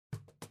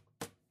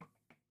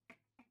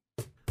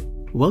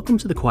Welcome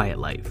to The Quiet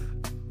Life.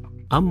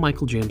 I'm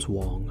Michael James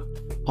Wong,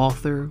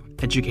 author,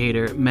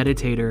 educator,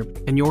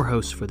 meditator, and your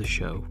host for the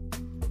show.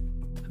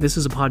 This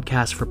is a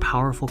podcast for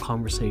powerful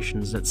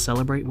conversations that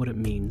celebrate what it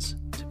means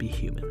to be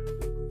human.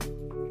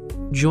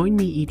 Join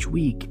me each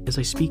week as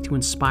I speak to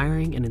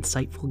inspiring and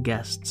insightful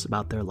guests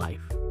about their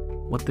life,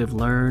 what they've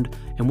learned,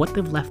 and what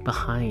they've left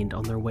behind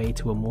on their way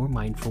to a more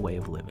mindful way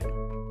of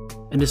living,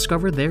 and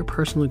discover their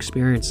personal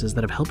experiences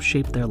that have helped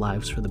shape their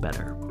lives for the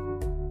better.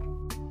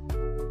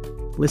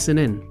 Listen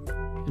in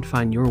and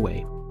find your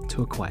way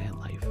to a quiet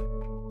life.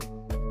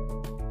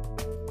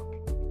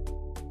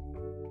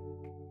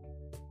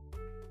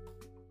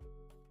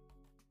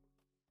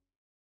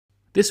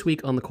 This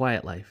week on The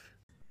Quiet Life,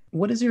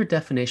 what is your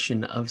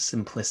definition of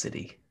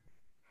simplicity?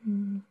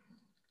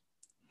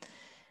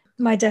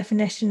 My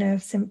definition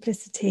of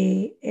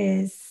simplicity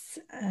is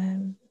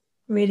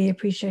really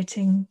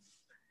appreciating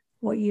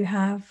what you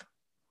have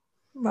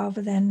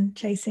rather than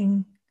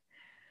chasing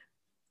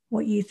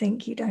what you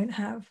think you don't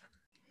have.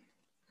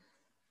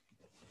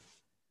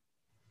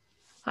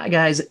 Hi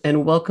guys,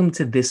 and welcome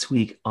to This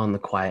Week on The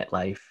Quiet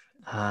Life.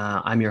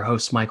 I'm your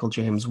host, Michael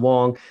James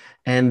Wong,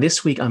 and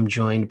this week I'm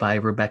joined by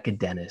Rebecca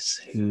Dennis,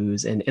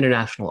 who's an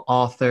international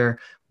author,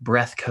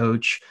 breath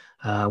coach,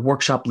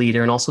 workshop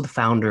leader, and also the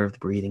founder of The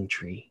Breathing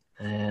Tree.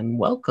 And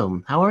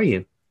welcome. How are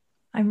you?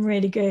 I'm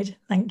really good,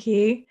 thank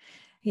you.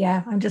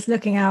 Yeah, I'm just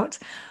looking out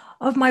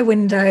of my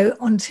window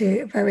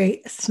onto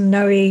very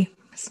snowy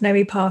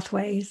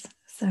pathways.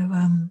 So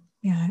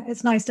yeah,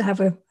 it's nice to have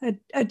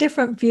a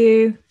different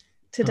view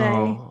today.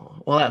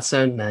 Oh, well, that's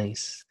so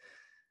nice.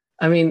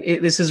 I mean,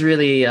 this is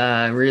really,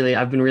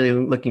 I've been really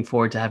looking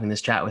forward to having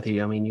this chat with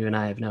you. I mean, you and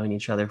I have known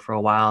each other for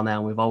a while now.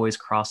 And we've always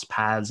crossed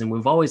paths, and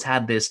we've always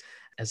had this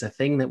as a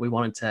thing that we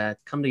wanted to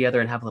come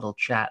together and have a little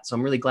chat. So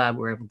I'm really glad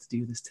we're able to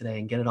do this today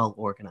and get it all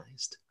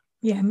organized.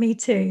 Yeah, me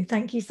too.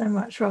 Thank you so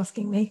much for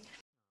asking me.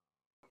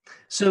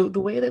 So the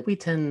way that we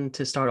tend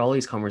to start all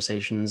these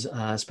conversations,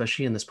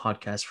 especially in this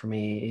podcast for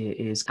me,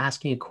 is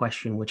asking a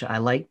question which I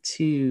like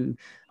to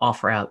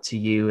offer out to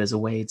you as a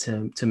way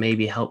to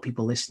maybe help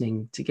people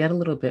listening to get a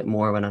little bit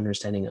more of an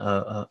understanding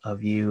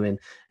of you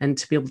and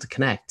to be able to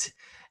connect.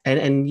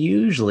 And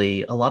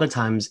usually, a lot of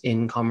times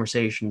in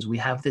conversations, we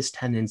have this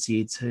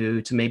tendency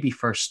to maybe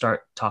first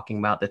start talking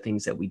about the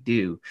things that we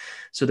do.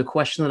 So the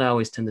question that I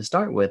always tend to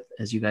start with,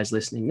 as you guys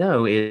listening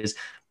know, is,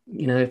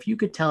 if you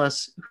could tell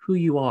us who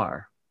you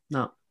are,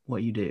 not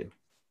what you do.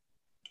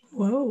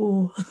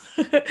 Whoa,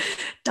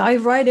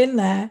 dive right in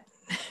there.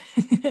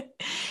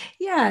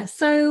 Yeah,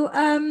 so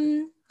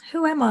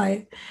who am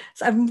I?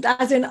 So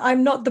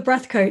I'm not the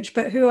breath coach,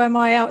 but who am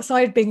I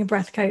outside being a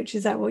breath coach?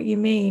 Is that what you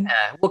mean?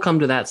 Yeah, we'll come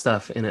to that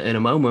stuff in a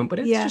moment, but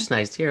it's Yeah. just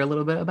nice to hear a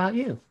little bit about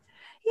you.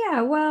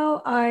 Yeah,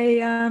 well,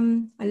 I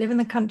live in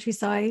the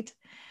countryside,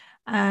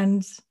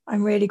 and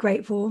I'm really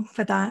grateful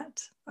for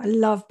that. I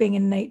love being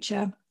in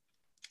nature.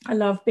 I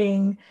love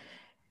being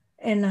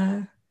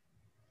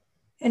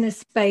in a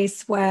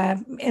space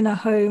in a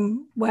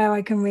home where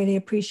I can really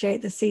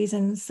appreciate the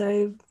seasons.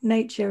 So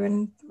nature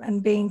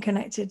and being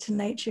connected to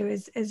nature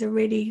is a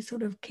really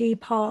sort of key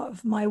part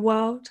of my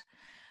world.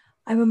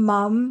 I'm a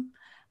mum.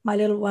 My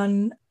little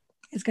one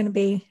is going to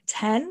be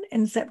 10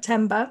 in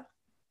September,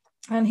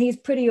 and he's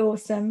pretty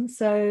awesome.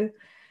 So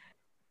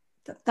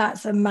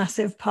that's a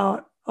massive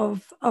part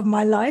of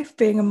my life,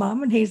 being a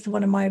mum, and he's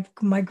one of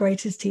my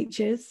greatest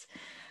teachers,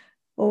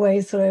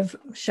 always sort of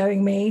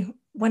showing me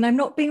when I'm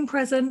not being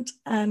present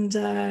and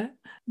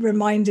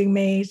reminding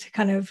me to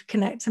kind of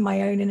connect to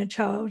my own inner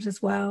child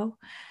as well.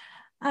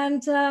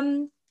 And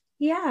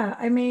yeah,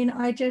 I mean,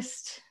 I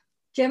just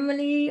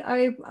generally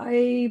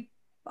I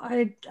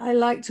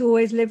like to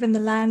always live in the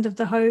land of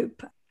the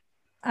hope,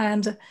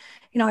 and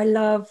I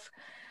love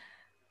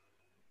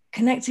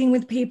connecting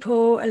with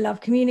people. I love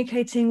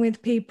communicating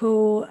with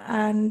people,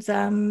 and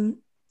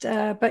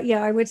but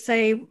yeah, I would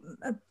say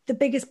the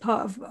biggest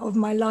part of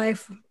my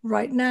life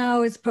right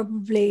now is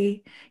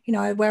probably,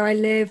 where I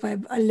live.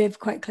 I live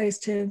quite close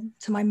to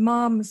my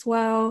mom as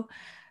well.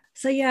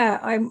 So yeah,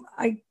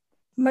 I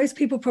most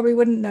people probably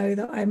wouldn't know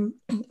that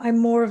I'm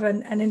more of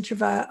an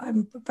introvert.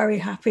 I'm very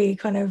happy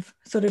kind of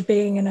sort of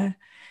being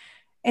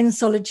in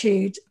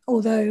solitude,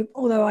 although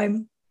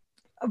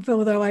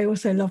I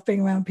also love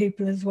being around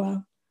people as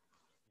well.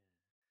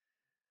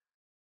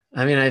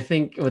 I mean, I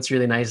think what's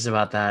really nice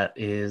about that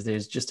is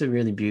there's just a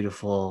really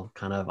beautiful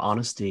kind of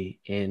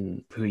honesty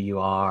in who you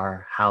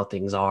are, how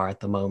things are at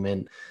the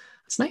moment.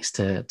 It's nice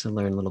to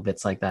learn little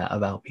bits like that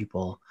about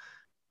people.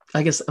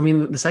 I guess, I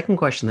mean, the second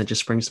question that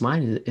just springs to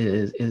mind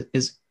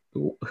is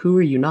who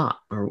are you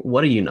not, or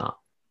what are you not?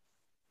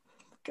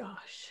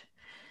 Gosh,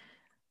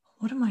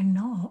 what am I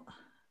not?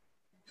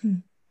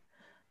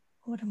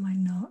 What am I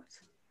not?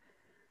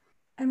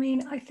 I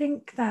mean, I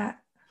think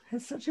that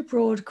it's such a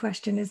broad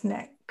question, isn't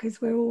it? Because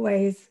we're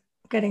always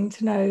getting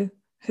to know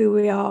who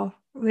we are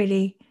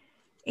really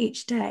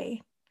each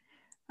day.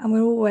 And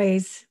we're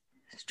always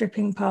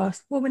stripping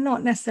past, well, we're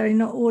not necessarily,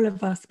 not all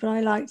of us, but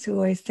I like to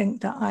always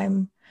think that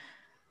I'm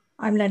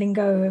letting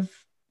go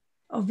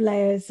of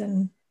layers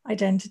and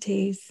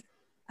identities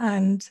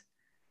and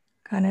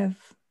kind of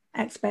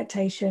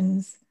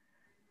expectations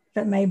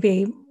that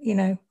maybe, you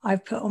know,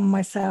 I've put on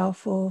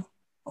myself, or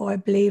I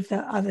believe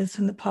that others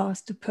from the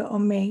past have put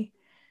on me.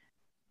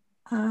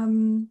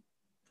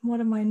 What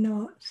am I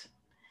not?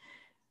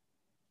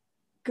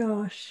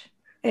 Gosh,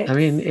 I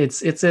mean,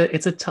 it's it's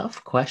a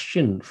tough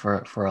question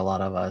for a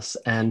lot of us,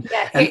 yeah, and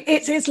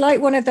it's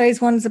like one of those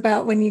ones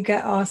about when you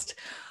get asked,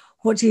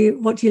 what do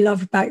you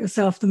love about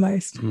yourself the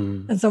most?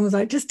 mm, And someone's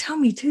like, just tell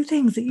me two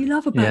things that you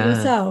love about yeah,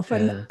 yourself.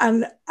 And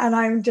yeah.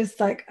 I'm just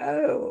like,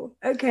 oh,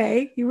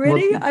 okay, you Well,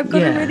 really? I've got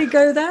to yeah. really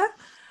go there.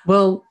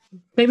 Well,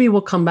 maybe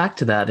we'll come back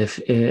to that if,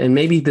 and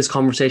maybe this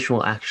conversation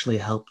will actually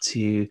help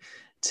to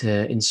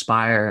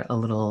inspire a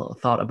little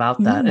thought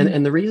about that. Mm.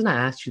 And the reason I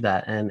asked you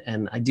that,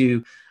 and I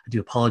do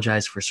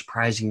apologize for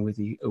surprising with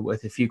you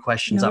with a few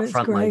questions No, up it's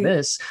front like great.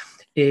 this,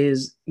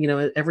 is, you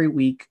know, every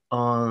week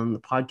on the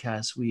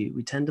podcast we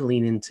tend to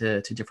lean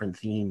into different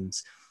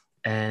themes.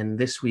 And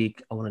this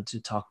week, I wanted to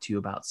talk to you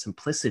about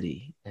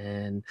simplicity.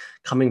 And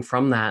coming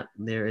from that,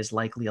 there is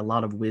likely a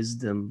lot of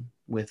wisdom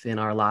within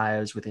our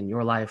lives, within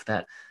your life,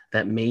 that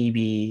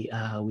maybe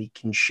we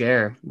can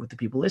share with the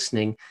people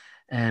listening.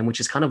 And which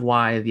is kind of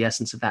why the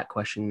essence of that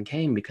question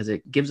came, because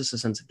it gives us a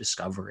sense of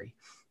discovery.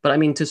 But I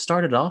mean, to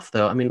start it off,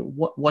 though, I mean,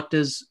 what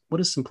does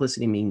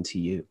simplicity mean to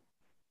you?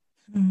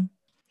 Mm.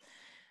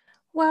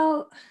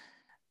 Well,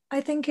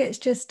 I think it's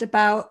just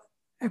about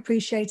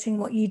appreciating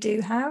what you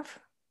do have,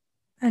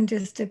 and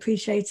just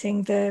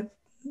appreciating the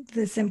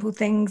simple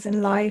things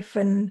in life,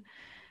 and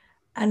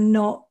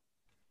not,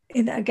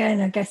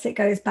 again, I guess it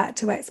goes back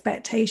to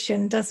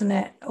expectation, doesn't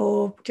it?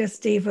 Or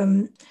just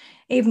even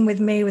with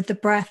me with the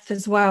breath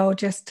as well,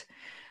 just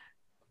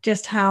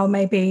how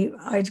maybe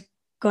I'd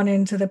gone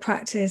into the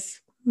practice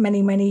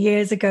many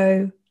years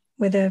ago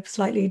with a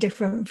slightly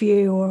different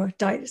view or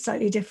a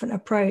slightly different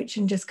approach,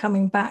 and just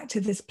coming back to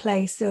this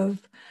place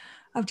of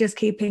just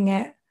keeping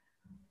it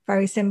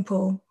very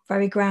simple,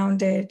 very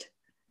grounded,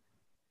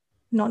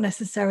 not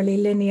necessarily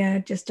linear,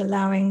 just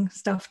allowing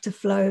stuff to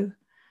flow.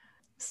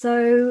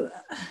 So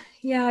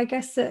yeah, I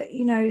guess that,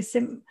 you know,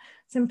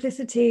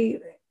 simplicity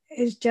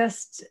is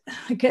just,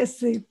 I guess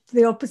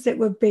the opposite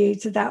would be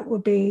to that,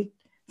 would be,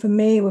 for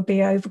me, would be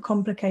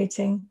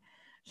overcomplicating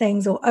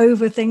things or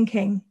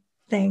overthinking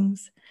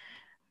things.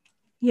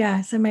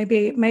 Yeah, so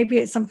maybe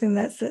it's something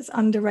that's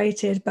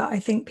underrated, but I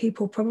think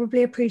people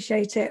probably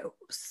appreciate it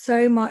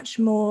so much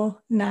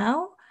more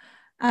now.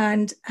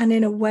 And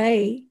in a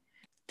way,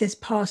 this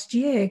past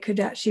year could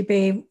actually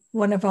be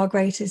one of our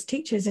greatest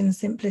teachers in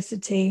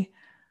simplicity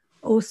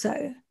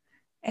also,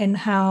 in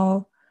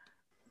how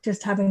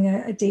just having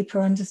a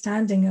deeper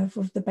understanding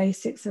of the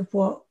basics of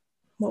what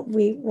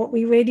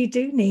we really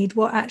do need,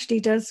 what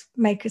actually does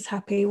make us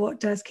happy, what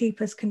does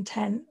keep us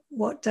content,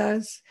 what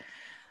does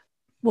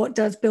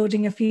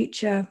building a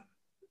future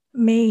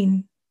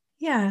mean.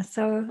 Yeah,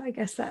 so I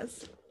guess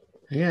that's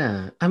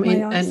Yeah, I my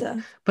mean,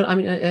 answer. but I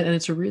mean, and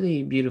it's a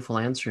really beautiful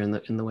answer in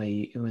the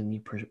way when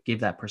you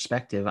give that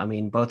perspective. I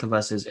mean, both of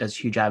us as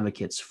huge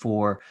advocates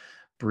for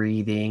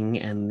breathing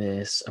and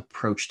this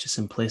approach to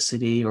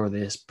simplicity, or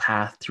this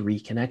path to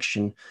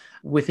reconnection.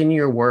 Within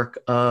your work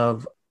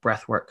of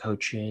breathwork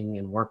coaching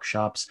and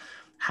workshops,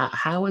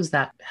 how has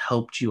that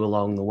helped you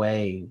along the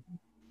way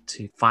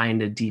to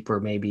find a deeper,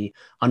 maybe,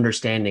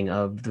 understanding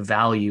of the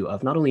value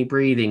of not only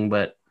breathing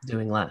but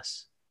doing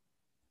less?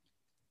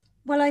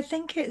 Well, I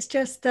think it's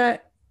just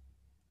that,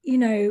 you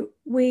know,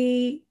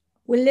 we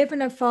live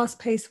in a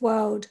fast-paced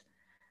world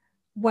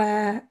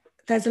where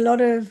there's a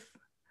lot of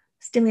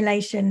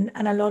stimulation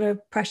and a lot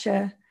of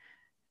pressure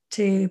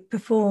to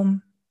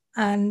perform.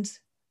 And,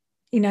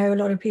 you know, a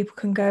lot of people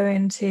can go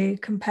into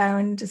compare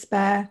and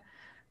despair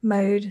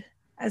mode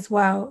as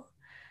well.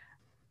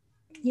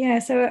 Yeah,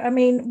 so I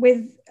mean,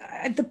 with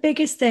the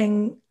biggest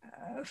thing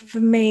for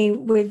me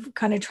with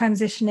kind of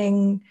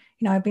transitioning,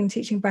 you know, I've been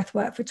teaching breath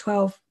work for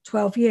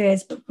 12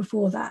 years, but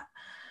before that,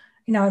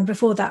 you know, and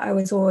before that, I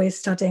was always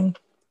studying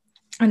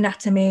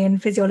anatomy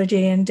and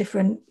physiology and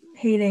different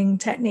healing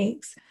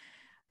techniques.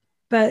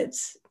 But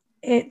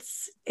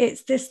it's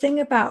this thing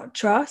about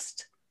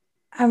trust,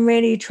 and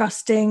really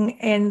trusting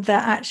in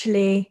that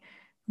actually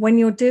when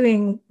you're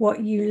doing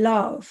what you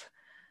love,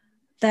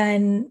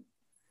 then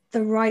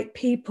the right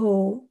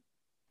people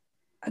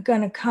are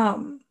going to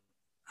come,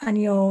 and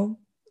you'll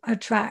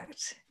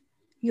attract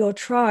your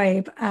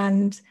tribe.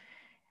 And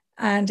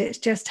it's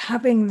just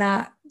having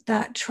that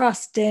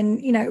trust in,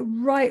 you know,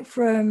 right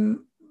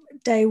from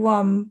day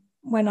one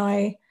when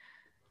I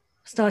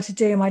started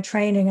doing my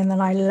training, and then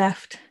I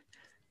left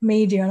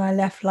media, and I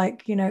left,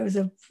 like, you know, it was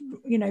a,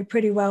 you know,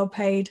 pretty well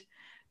paid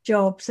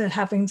job, so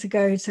having to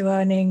go to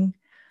earning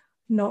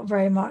not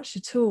very much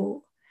at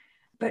all,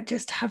 but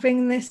just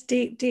having this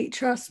deep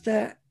trust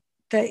that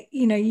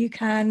you know, you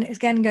can,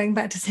 again going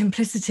back to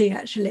simplicity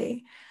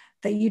actually,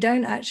 that you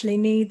don't actually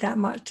need that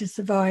much to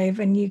survive,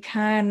 and you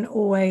can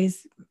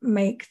always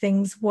make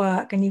things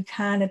work, and you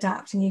can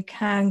adapt, and you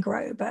can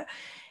grow. But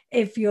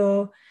if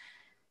you're,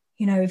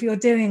 you know, if you're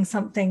doing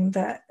something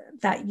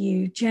that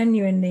you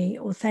genuinely,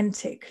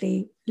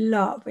 authentically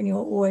love, and you're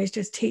always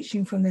just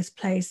teaching from this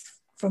place,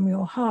 from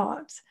your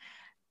heart,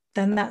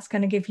 then that's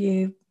going to give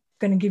you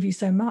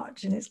so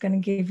much, and it's going to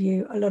give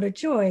you a lot of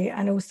joy,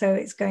 and also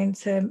it's going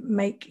to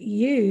make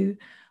you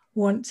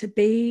want to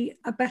be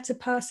a better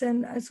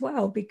person as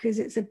well, because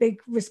it's a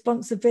big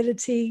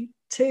responsibility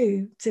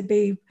too, to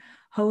be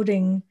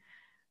holding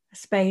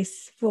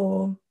space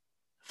for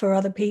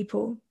other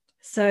people.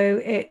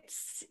 So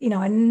it's,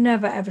 I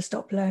never ever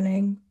stop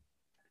learning,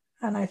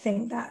 and I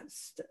think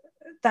that's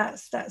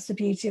the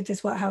beauty of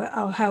this work,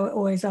 how it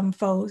always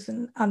unfolds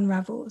and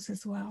unravels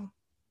as well.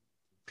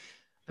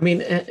 I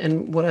mean,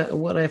 and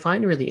what I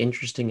find really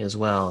interesting as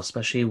well,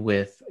 especially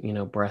with,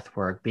 breath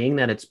work, being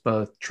that it's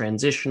both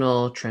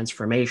transitional,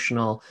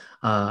 transformational,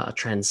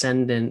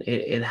 transcendent,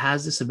 it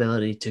has this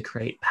ability to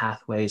create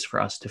pathways for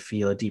us to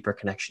feel a deeper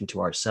connection to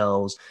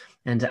ourselves,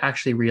 and to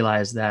actually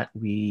realize that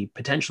we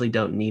potentially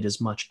don't need as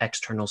much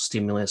external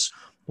stimulus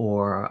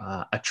or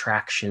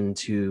attraction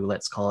to,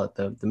 let's call it,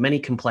 the many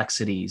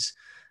complexities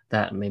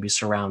that maybe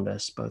surround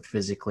us, both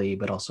physically,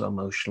 but also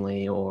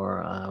emotionally,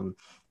 or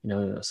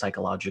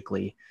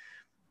psychologically.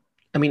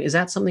 I mean, is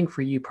that something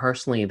for you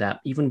personally,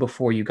 that even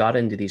before you got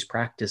into these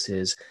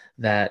practices,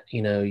 that,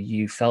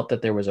 you felt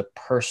that there was a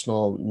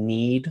personal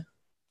need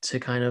to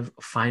kind of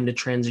find a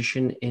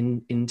transition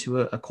into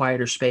a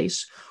quieter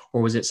space?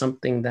 Or was it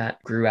something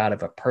that grew out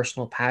of a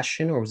personal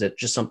passion? Or was it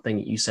just something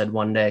that you said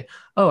one day,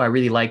 oh, I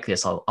really like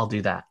this, I'll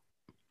do that?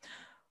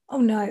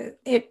 Oh no,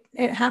 it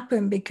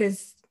happened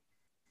because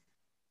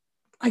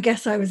I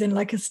guess I was in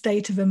like a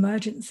state of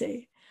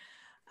emergency,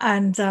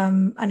 and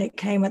it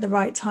came at the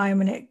right time,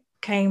 and it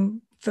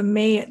came for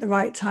me at the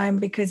right time,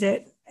 because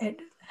it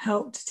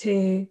helped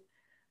to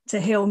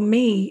heal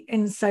me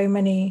in so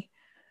many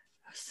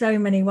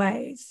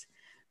ways.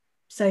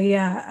 So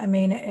yeah, I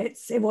mean,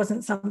 it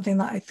wasn't something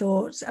that I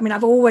thought. I mean,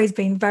 I've always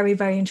been very,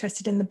 very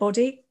interested in the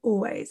body,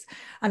 always,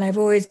 and I've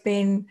always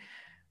been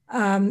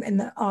in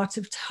the art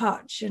of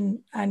touch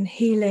and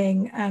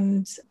healing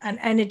and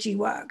energy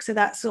work. So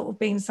that's sort of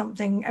been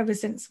something ever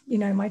since,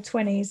 my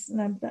 20s,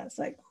 and that's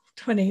like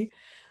 20.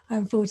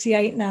 I'm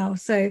 48 now,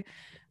 so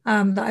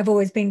that I've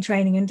always been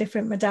training in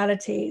different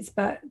modalities.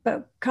 But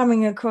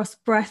coming across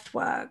breath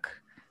work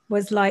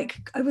was like,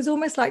 it was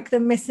almost like the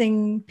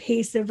missing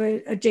piece of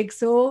a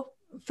jigsaw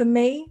for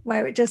me,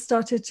 where it just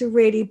started to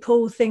really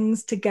pull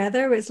things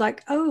together. It's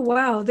like, oh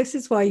wow, this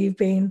is why you've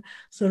been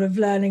sort of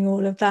learning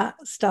all of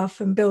that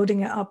stuff and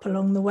building it up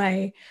along the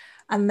way.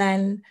 And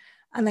then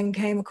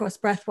came across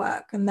breath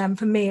work, and then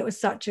for me it was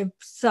such a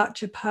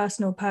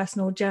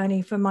personal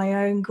journey for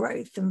my own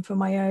growth and for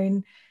my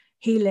own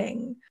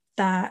healing,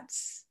 that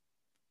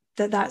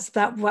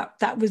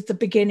was the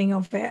beginning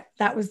of it.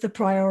 That was the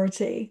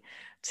priority,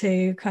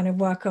 to kind of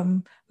work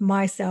on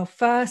myself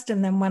first.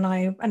 And then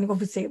and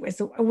obviously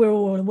we're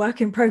all a work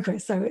in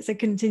progress, so it's a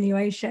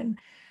continuation.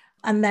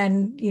 And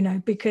then,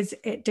 because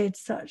it did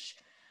such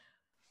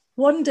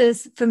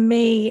wonders for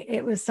me,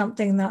 it was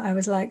something that I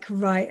was like,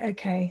 right,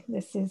 okay,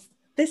 this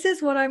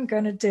is what I'm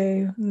going to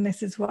do, and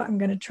this is what I'm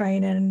going to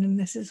train in, and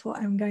this is what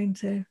I'm going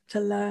to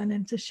learn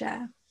and to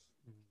share.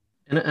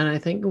 And I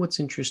think what's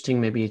interesting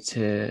maybe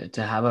to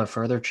have a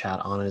further chat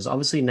on is,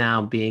 obviously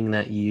now, being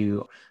that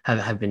you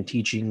have been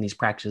teaching these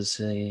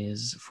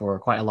practices for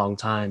quite a long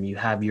time, you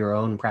have your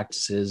own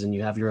practices and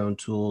you have your own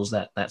tools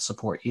that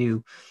support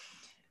you.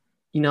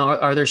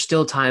 Are there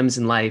still times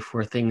in life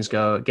where things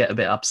get a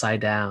bit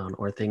upside down,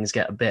 or things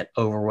get a bit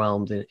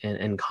overwhelmed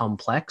and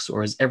complex?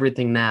 Or is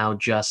everything now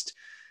just,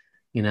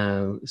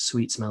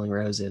 sweet smelling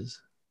roses?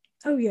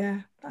 Oh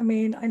yeah. I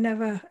mean, I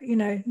never,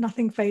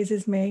 nothing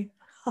phases me.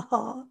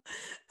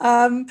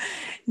 No,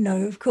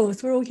 of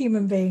course, we're all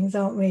human beings,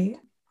 aren't we?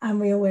 And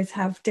we always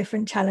have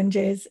different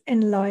challenges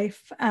in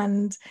life.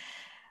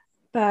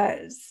 But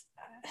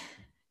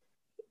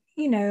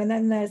and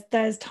then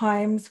there's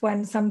times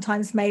when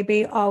sometimes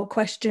maybe I'll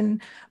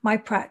question my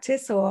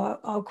practice, or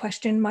I'll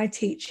question my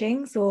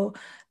teachings, or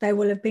there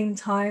will have been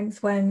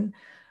times when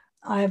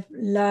I've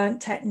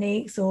learned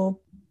techniques or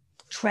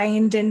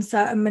trained in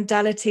certain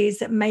modalities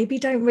that maybe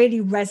don't really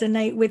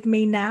resonate with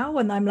me now,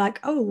 and I'm like,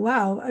 oh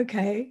wow,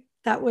 okay,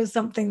 that was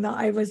something that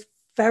I was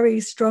very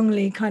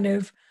strongly kind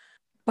of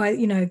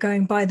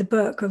going by the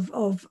book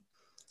of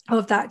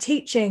that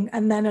teaching.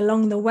 And then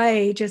along the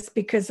way, just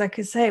because, like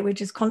I say, we're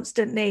just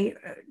constantly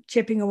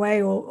chipping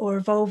away or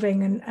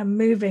evolving and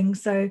moving.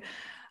 So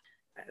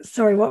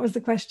sorry, what was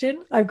the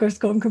question? I've just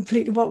gone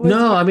completely. What was?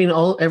 No, I mean,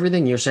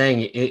 everything you're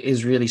saying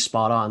is really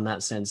spot on, in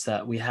that sense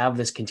that we have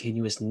this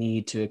continuous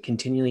need to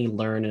continually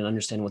learn and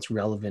understand what's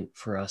relevant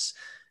for us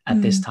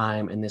at this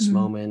time, in this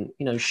moment.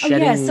 Oh yeah,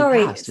 Shedding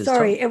past is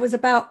sorry. It was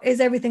about, is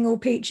everything all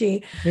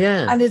peachy?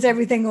 Yeah. And is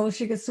everything all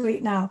sugar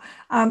sweet now?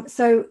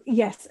 So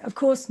yes, of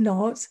course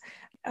not.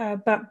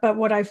 But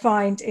what I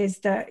find is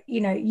that,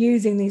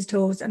 using these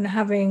tools and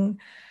having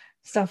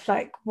stuff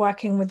like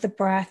working with the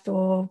breath,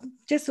 or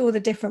just all the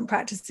different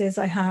practices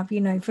I have,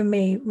 for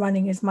me,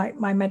 running is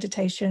my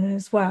meditation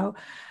as well.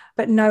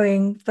 But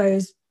knowing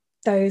those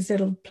those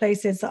little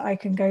places that I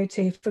can go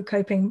to for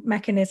coping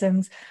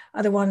mechanisms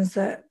are the ones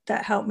that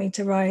help me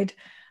to ride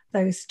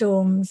those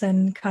storms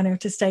and kind of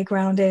to stay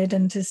grounded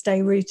and to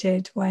stay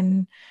rooted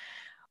when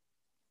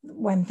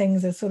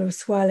things are sort of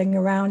swirling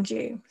around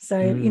you. So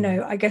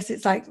I guess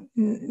it's like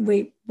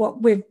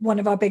one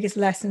of our biggest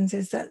lessons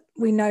is that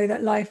we know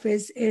that life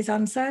is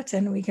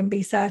uncertain. We can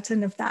be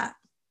certain of that,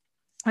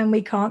 and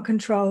we can't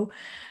control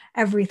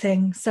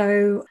everything.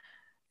 So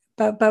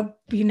but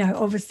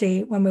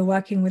obviously when we're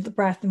working with the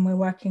breath, and we're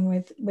working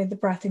with the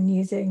breath and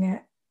using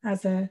it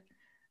as a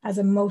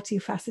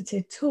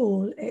multifaceted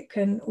tool, it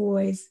can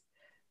always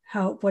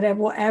help.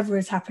 Whatever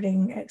is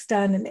happening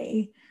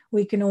externally,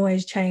 we can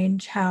always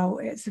change how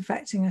it's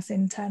affecting us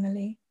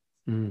internally.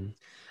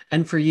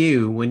 And for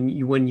you,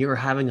 when you're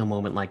having a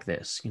moment like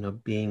this,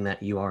 being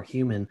that you are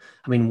human,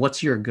 I mean,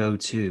 what's your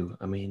go-to?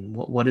 I mean,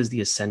 what is the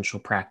essential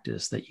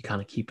practice that you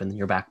kind of keep in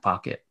your back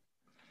pocket?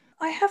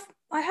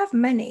 I have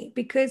many,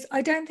 because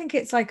I don't think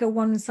it's like a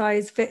one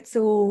size fits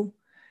all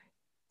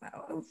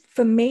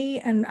for me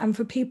and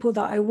for people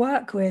that I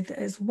work with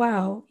as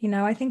well.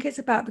 I think it's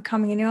about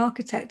becoming an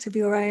architect of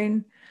your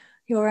own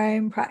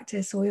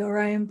practice or your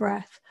own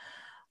breath.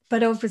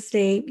 But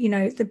obviously,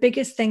 the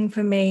biggest thing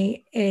for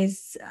me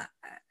is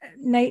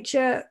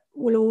nature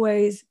will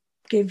always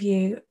give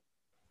you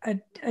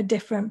a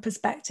different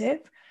perspective.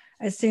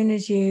 As soon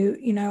as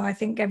I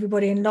think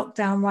everybody in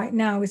lockdown right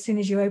now, as soon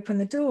as you open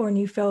the door and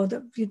you feel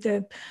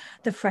the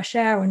fresh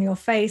air on your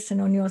face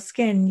and on your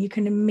skin, you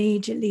can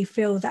immediately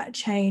feel that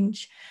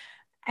change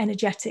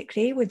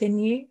energetically within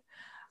you.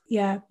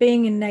 Yeah,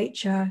 being in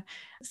nature,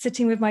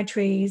 sitting with my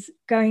trees,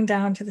 going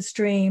down to the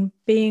stream,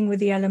 being with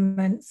the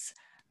elements,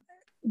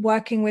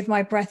 working with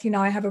my breath.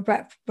 I have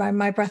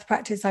my breath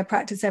practice I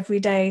practice every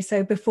day.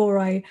 So before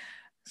I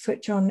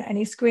switch on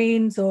any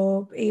screens,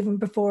 or even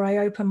before I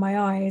open my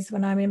eyes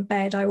when I'm in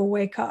bed, I will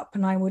wake up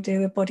and I will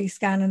do a body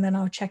scan, and then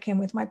I'll check in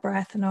with my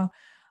breath, and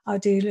I'll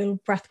do a little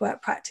breath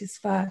work practice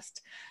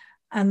first.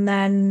 And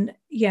then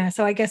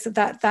so I guess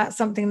that's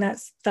something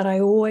that I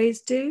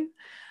always do.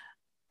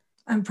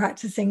 I'm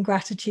practicing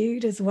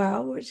gratitude as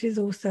well, which is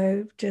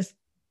also just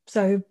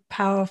so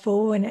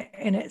powerful in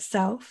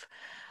itself.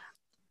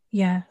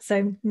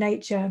 So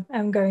nature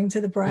and going to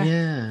the breath.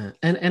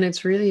 And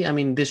it's really, I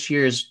mean, this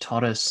year's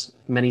taught us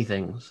many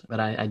things, but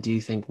I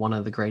do think one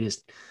of the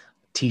greatest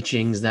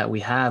teachings that we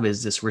have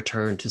is this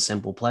return to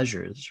simple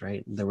pleasures,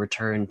 right? The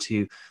return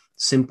to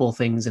simple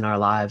things in our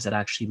lives that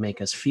actually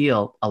make us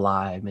feel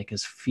alive, make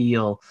us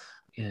feel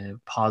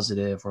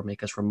positive, or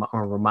make us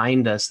or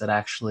remind us that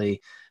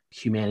actually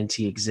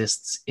humanity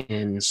exists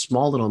in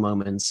small little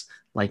moments,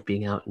 like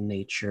being out in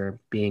nature,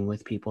 being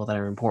with people that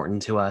are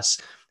important to us,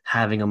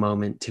 having a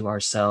moment to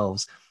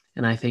ourselves.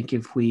 And I think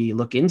if we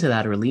look into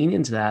that or lean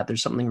into that,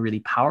 there's something really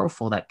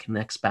powerful that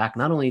connects back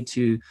not only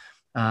to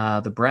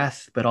the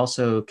breath, but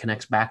also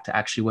connects back to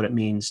actually what it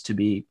means to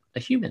be a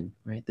human,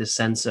 right? This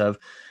sense of,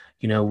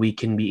 we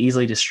can be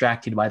easily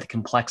distracted by the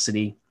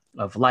complexity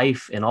of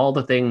life and all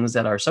the things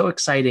that are so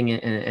exciting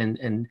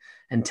and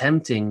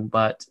tempting.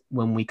 But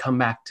when we come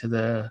back to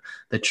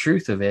the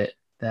truth of it,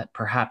 that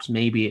perhaps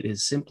maybe it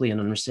is simply an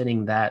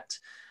understanding that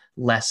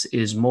less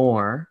is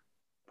more,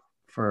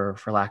 for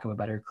lack of a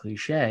better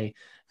cliche,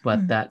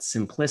 but that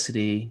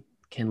simplicity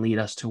can lead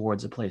us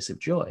towards a place of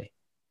joy.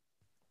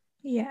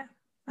 Yeah,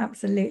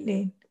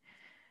 absolutely.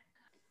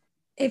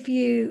 If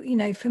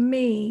for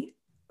me,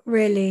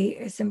 really,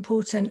 it's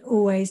important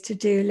always to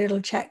do little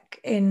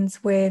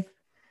check-ins with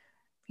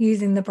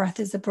using the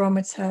breath as a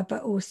barometer,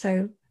 but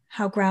also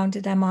how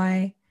grounded am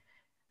I,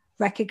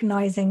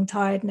 recognizing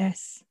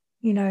tiredness,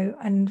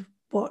 and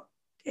what,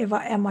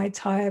 am I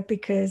tired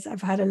because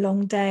I've had a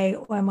long day,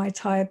 or am I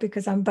tired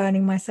because I'm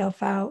burning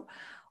myself out,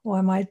 or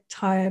am I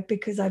tired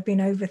because I've been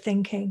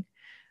overthinking,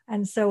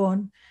 and so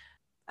on.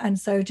 And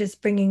so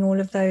just bringing all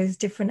of those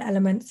different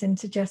elements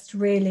into just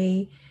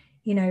really,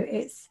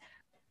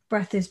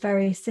 breath is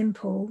very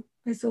simple.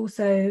 It's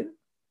also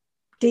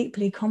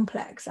deeply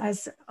complex,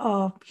 as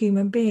are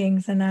human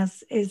beings, and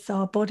as is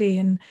our body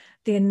and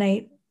the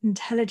innate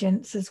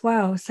intelligence as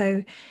well.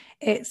 So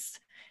it's,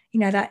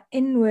 that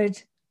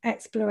inward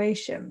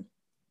exploration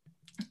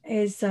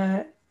is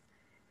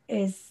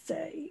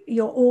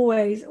you're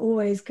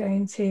always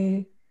going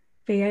to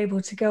be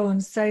able to go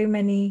on so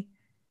many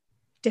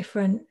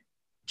different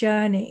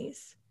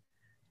journeys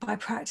by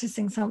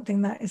practicing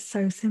something that is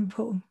so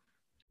simple.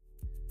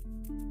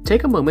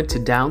 Take a moment to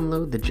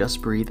download the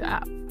Just Breathe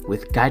app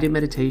with guided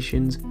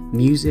meditations,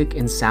 music,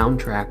 and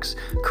soundtracks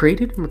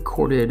created and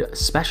recorded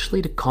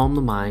especially to calm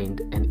the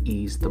mind and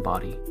ease the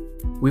body.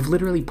 We've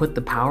literally put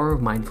the power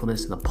of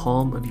mindfulness in the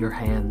palm of your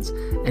hands,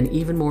 and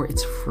even more,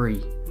 it's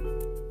free.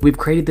 We've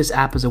created this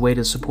app as a way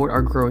to support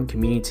our growing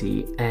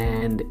community,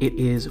 and it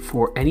is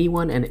for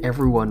anyone and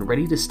everyone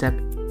ready to step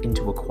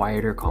into a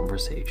quieter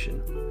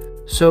conversation.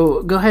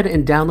 So go ahead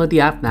and download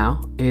the app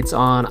now. It's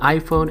on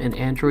iPhone and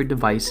Android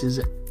devices.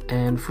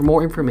 And for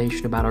more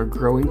information about our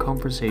growing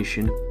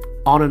conversation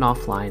on and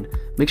offline,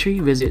 make sure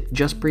you visit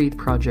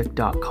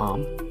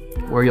justbreatheproject.com,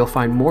 where you'll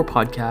find more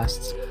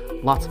podcasts,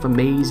 lots of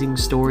amazing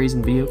stories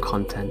and video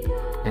content,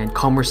 and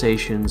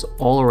conversations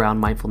all around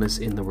mindfulness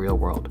in the real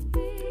world.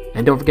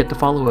 And don't forget to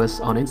follow us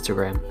on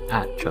Instagram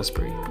at Just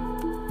Breathe.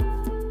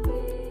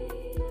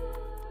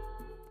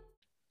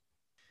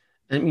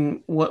 I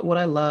mean, what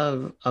I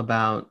love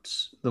about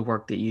the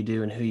work that you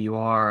do and who you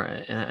are,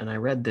 and I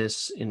read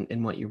this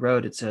in what you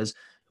wrote, it says,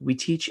 we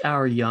teach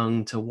our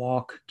young to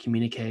walk,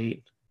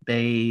 communicate,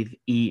 bathe,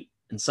 eat,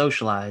 and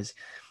socialize,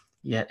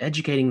 yet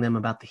educating them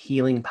about the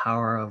healing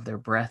power of their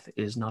breath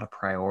is not a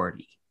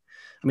priority.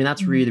 I mean,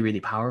 that's really, really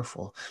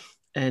powerful.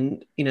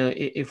 And,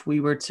 if we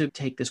were to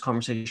take this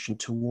conversation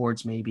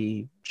towards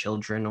maybe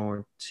children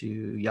or to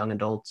young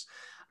adults,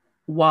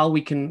 while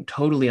we can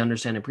totally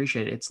understand and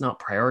appreciate it, it's not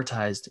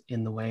prioritized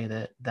in the way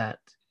that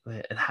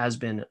it has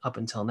been up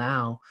until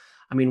now.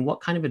 I mean,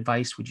 what kind of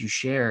advice would you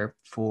share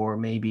for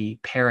maybe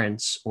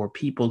parents or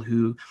people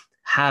who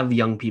have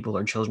young people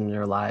or children in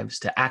their lives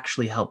to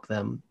actually help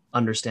them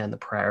understand the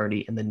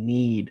priority and the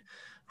need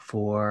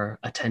for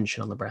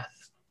attention on the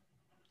breath?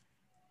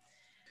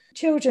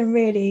 Children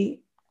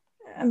really,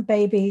 and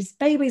babies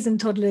and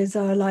toddlers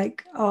are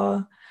like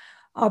our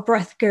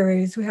breath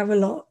gurus. We have a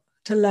lot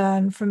to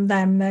learn from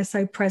them. They're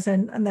so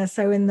present and they're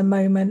so in the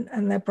moment,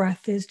 and their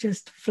breath is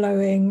just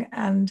flowing,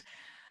 and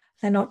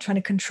they're not trying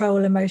to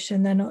control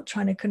emotion. They're not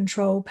trying to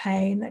control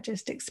pain. They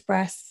just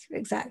express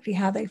exactly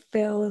how they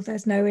feel.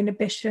 There's no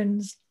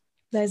inhibitions.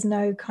 There's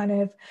no kind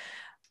of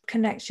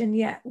connection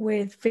yet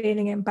with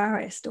feeling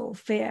embarrassed or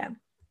fear.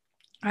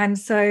 And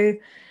so,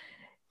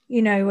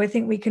 I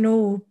think we can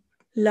all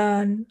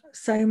learn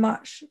so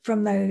much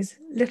from those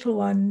little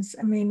ones.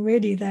 I mean,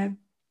 really, they're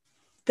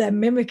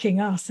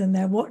mimicking us, and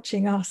they're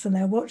watching us, and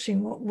they're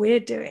watching what we're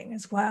doing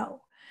as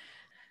well.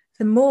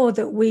 The more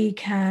that we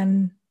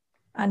can,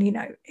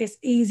 and it's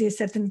easier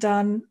said than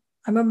done.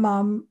 I'm a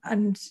mum,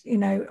 and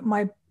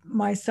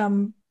my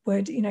son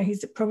would,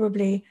 he's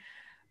probably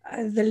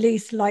the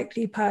least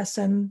likely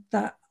person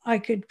that I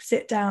could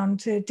sit down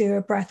to do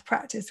a breath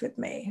practice with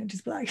me and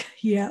just be like,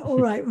 yeah, all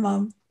right,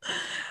 mum,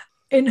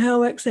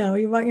 inhale, exhale.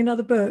 You're writing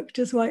another book,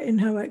 just write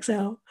inhale,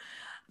 exhale.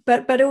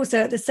 But also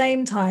at the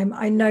same time,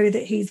 I know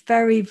that he's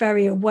very,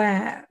 very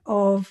aware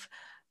of,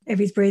 if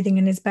he's breathing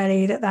in his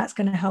belly, that's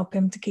going to help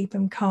him to keep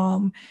him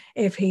calm.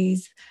 If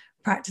he's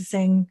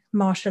practicing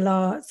martial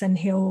arts, and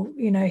he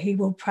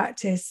will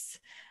practice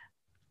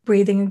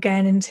breathing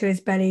again into his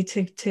belly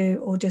to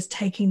or just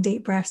taking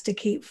deep breaths to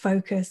keep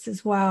focus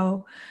as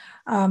well.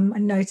 I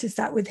noticed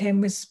that with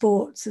him with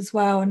sports as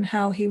well, and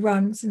how he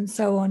runs and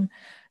so on.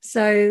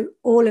 So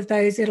all of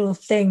those little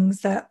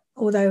things that,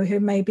 although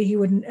maybe he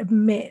wouldn't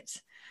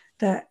admit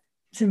that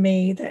to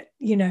me, that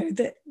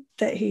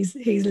that he's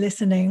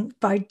listening,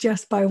 by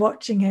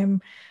watching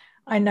him,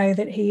 I know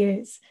that he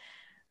is.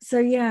 So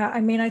yeah, I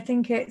mean, I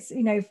think it's,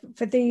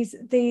 for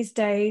these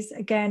days,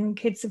 again,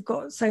 kids have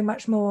got so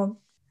much more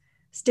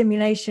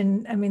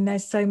stimulation. I mean,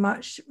 there's so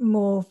much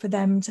more for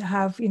them to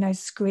have,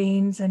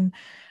 screens, and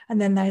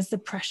then there's the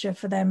pressure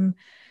for them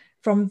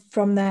from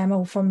them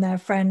or from their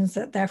friends,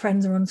 that their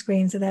friends are on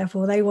screens, so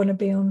therefore they want to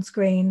be on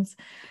screens.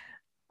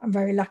 I'm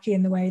very lucky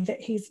in the way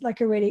that he's like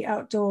a really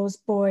outdoors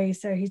boy,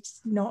 so he's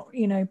not,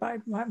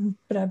 but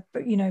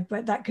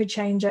that could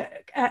change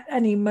at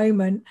any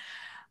moment.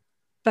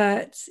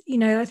 But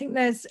I think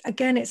there's,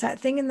 again, it's that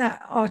thing in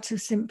that art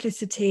of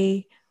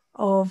simplicity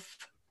of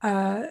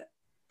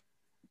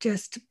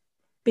just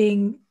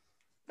being,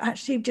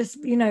 actually just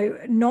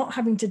not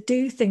having to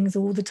do things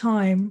all the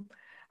time,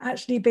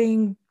 actually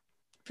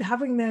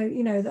having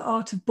the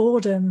art of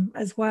boredom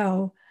as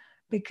well,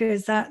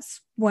 because that's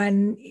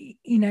when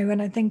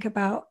when I think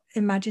about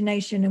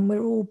imagination, and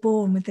we're all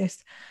born with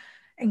this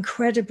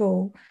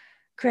incredible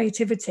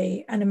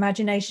creativity and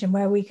imagination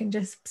where we can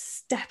just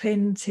step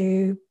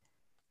into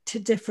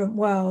different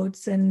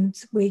worlds,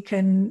 and we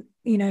can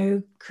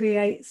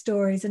create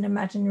stories and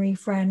imaginary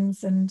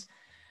friends and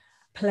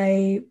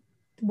play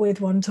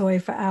with one toy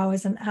for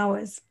hours and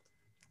hours.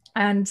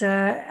 And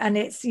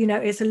it's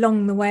it's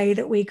along the way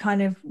that we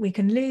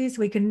lose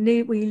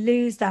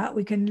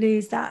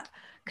that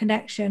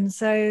connection.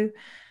 So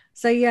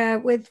yeah,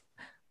 with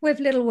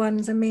little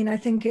ones, I mean, I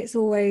think it's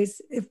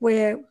always, if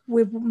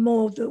with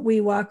more that we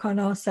work on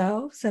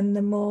ourselves, and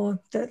the more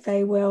that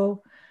they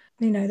will,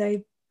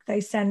 they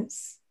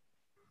sense,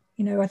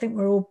 I think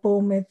we're all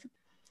born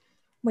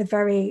with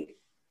very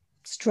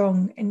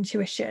strong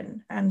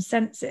intuition and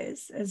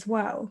senses as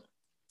well.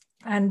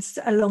 And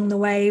along the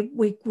way,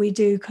 we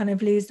do kind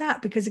of lose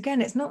that, because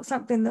again, it's not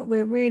something that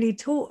we're really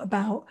taught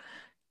about.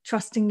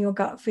 Trusting your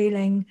gut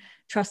feeling,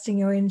 trusting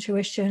your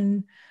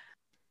intuition,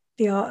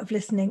 the art of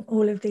listening,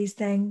 all of these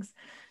things.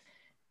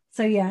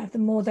 So yeah, the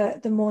more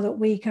that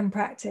we can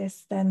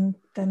practice, then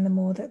the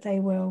more that they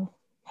will,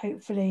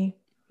 hopefully,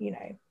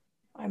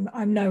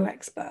 I'm no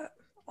expert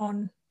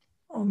on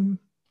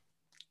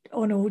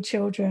all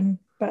children,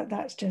 but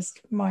that's just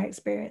my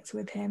experience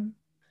with him.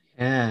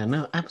 Yeah,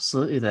 no,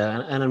 absolutely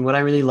though. And what I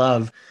really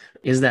love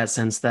is that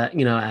sense that,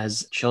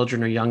 as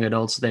children or young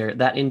adults,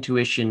 that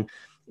intuition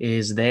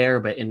is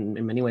there, but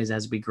in many ways,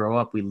 as we grow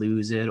up, we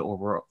lose it,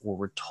 or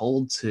we're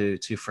told to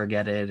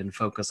forget it and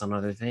focus on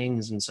other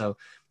things. And so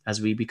as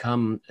we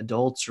become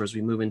adults, or as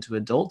we move into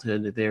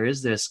adulthood, there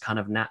is this kind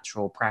of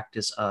natural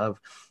practice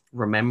of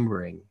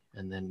remembering,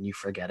 and then you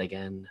forget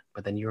again,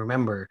 but then you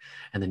remember,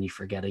 and then you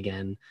forget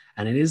again.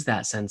 And it is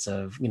that sense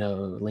of,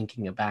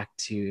 linking it back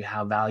to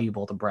how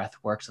valuable the breath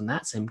works in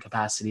that same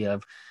capacity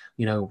of,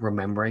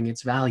 remembering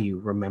its value,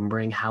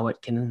 remembering how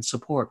it can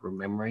support,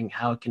 remembering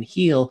how it can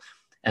heal.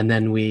 And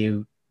then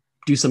we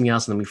do something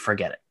else and then we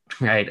forget it,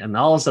 right? And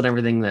all of a sudden,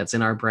 everything that's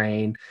in our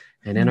brain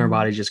and in our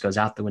body just goes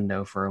out the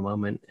window for a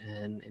moment.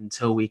 And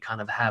until we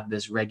kind of have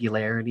this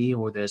regularity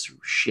or this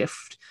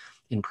shift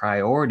in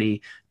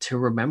priority to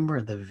remember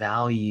the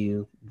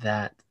value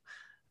that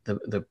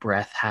the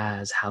breath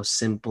has, how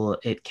simple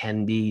it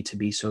can be to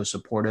be so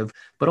supportive,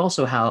 but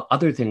also how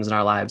other things in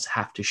our lives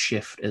have to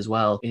shift as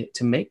well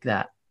to make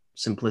that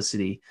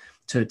simplicity,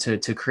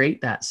 to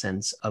create that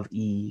sense of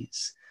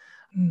ease.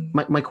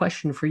 My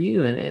question for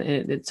you, and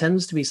it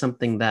tends to be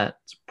something that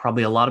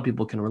probably a lot of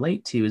people can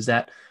relate to, is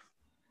that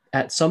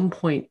at some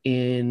point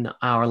in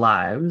our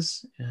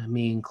lives,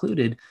 me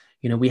included,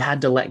 we had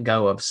to let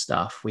go of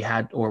stuff. We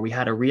had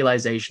a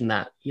realization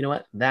that,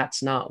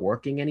 that's not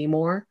working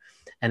anymore.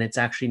 And it's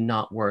actually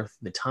not worth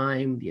the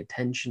time, the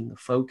attention, the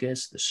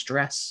focus, the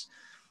stress.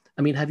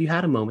 I mean, have you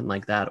had a moment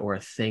like that or a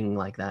thing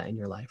like that in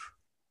your life?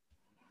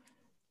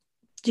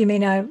 Do you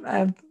mean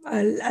a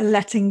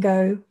letting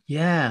go?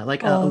 Yeah,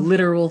 like a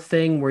literal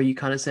thing where you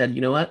kind of said, you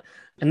know what?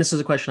 And this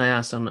is a question I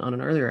asked on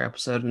an earlier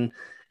episode,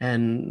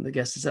 and the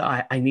guest said,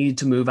 I needed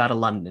to move out of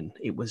London.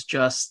 It was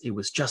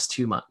just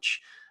too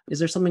much. Is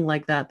there something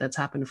like that that's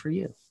happened for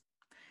you?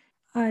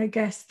 I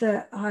guess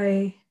that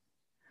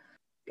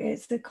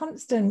it's the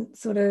constant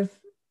sort of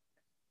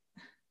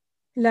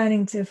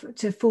learning to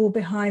fall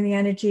behind the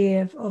energy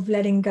of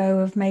letting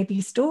go of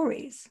maybe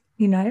stories,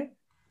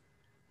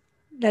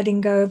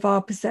 letting go of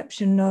our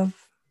perception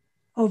of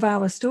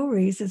our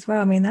stories as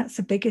well. I mean, that's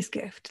the biggest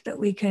gift that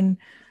we can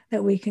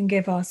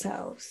give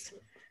ourselves.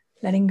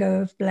 Letting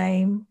go of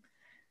blame,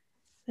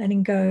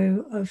 letting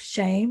go of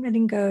shame,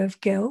 letting go of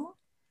guilt.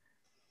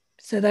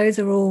 So those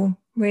are all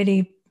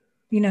really,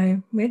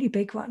 really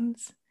big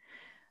ones.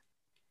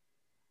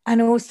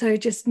 And also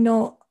just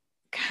not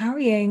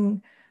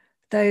carrying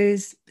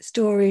those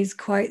stories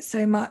quite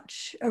so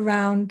much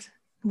around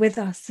with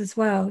us as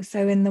well.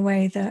 So in the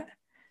way that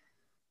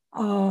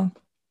our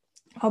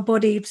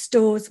body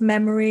stores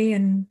memory,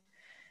 and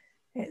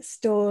it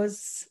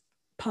stores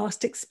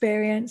past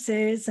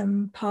experiences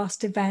and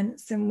past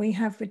events, and we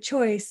have a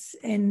choice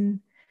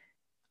in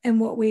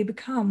what we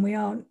become. We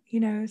aren't,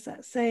 is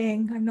that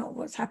saying, I'm not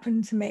what's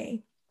happened to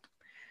me,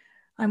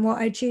 I'm what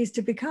I choose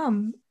to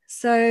become.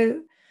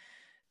 So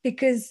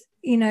because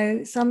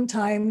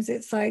sometimes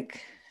it's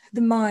like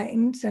the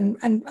mind,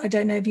 and I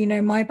don't know if you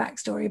know my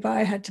backstory, but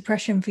I had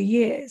depression for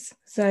years.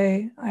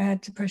 So I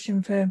had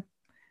depression from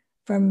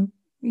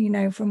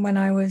when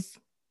I was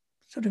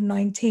sort of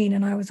 19,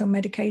 and I was on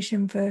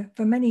medication for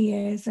many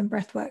years, and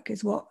breathwork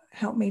is what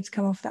helped me to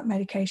come off that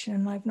medication,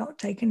 and I've not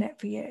taken it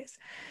for years.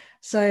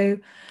 So,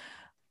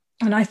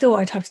 and I thought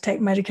I'd have to take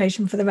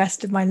medication for the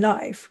rest of my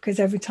life, because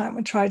every time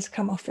I tried to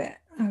come off it,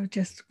 I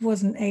just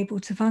wasn't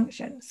able to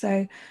function.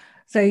 So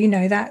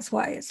that's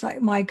why it's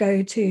like my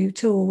go-to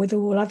tool with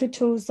all other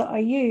tools that I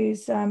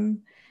use.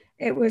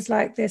 It was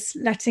like this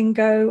letting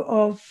go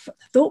of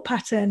thought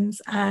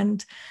patterns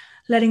and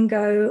letting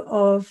go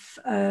of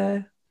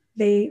the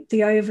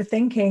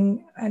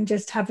overthinking, and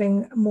just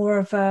having more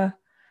of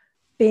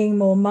being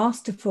more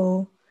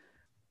masterful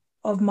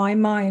of my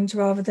mind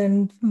rather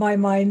than my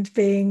mind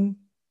being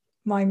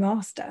my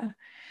master.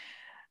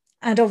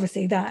 And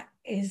obviously that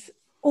is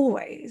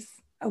always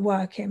a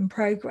work in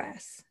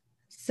progress.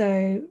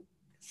 So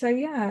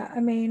yeah, I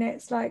mean,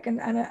 it's like, and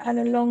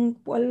along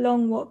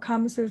what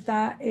comes with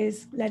that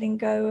is letting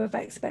go of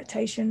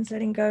expectations,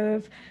 letting go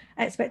of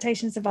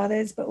expectations of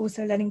others, but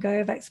also letting go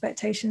of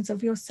expectations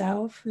of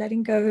yourself,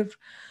 letting go of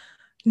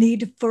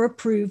need for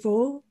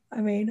approval.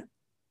 I mean,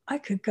 I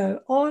could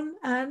go on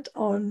and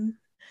on.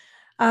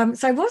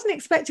 So I wasn't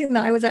expecting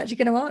that I was actually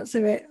going to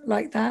answer it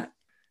like that.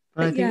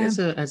 But I think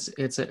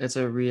it's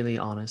a really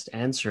honest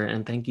answer,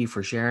 and thank you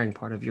for sharing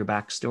part of your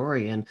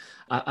backstory. And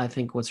I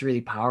think what's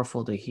really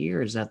powerful to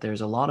hear is that there's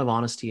a lot of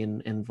honesty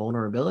and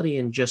vulnerability,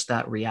 and just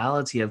that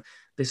reality of,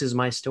 this is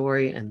my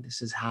story and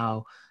this is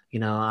how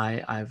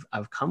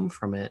I've come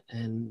from it,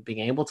 and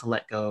being able to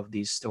let go of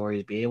these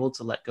stories, be able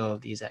to let go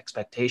of these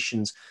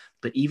expectations,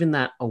 but even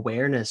that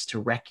awareness to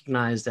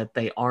recognize that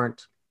they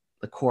aren't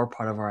the core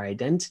part of our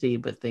identity,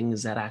 but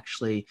things that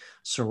actually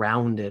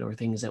surround it or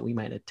things that we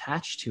might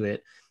attach to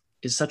it,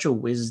 is such a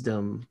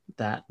wisdom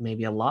that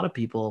maybe a lot of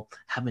people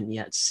haven't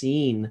yet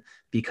seen,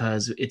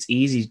 because it's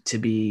easy to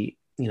be,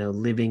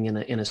 living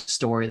in a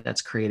story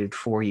that's created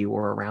for you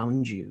or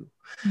around you.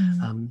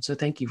 So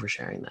thank you for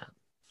sharing that.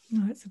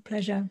 Oh, it's a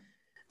pleasure.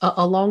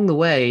 Along the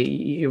way,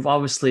 you've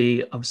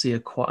obviously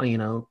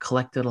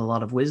collected a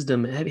lot of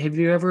wisdom. Have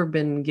you ever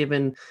been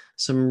given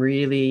some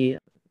really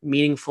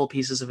meaningful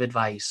pieces of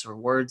advice or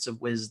words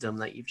of wisdom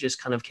that you've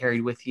just kind of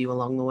carried with you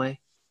along the way?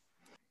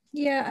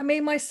 Yeah, I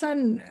mean, my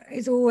son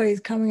is always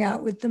coming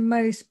out with the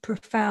most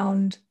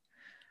profound,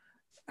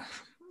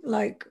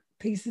 like,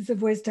 pieces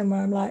of wisdom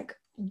where I'm like,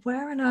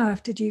 where on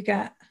earth did you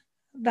get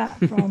that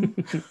from?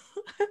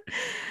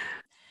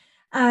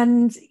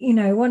 And, you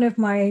know, one of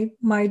my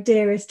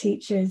dearest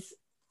teachers,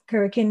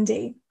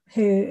 Kurakindi,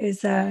 who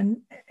is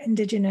an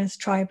indigenous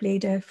tribe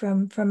leader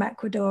from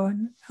Ecuador,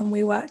 and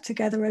we work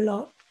together a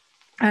lot.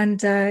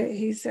 And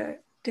he's a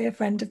dear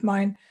friend of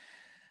mine.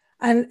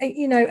 And,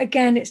 you know,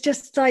 again, it's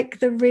just like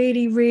the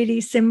really,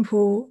 really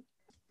simple.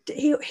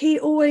 He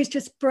always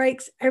just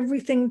breaks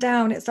everything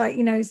down. It's like,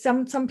 you know,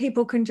 some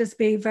people can just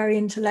be very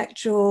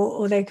intellectual,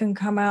 or they can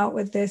come out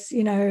with this,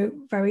 you know,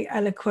 very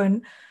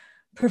eloquent,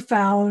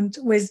 profound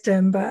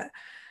wisdom. But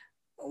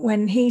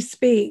when he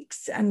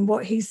speaks and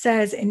what he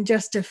says in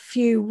just a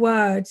few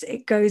words,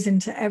 it goes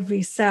into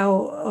every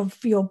cell of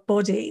your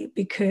body,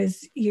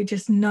 because you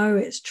just know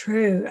it's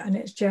true. And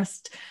it's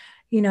just,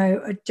 you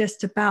know,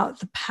 just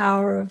about the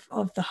power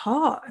of the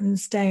heart and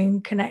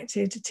staying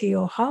connected to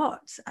your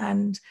heart,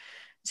 and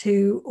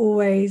to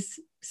always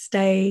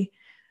stay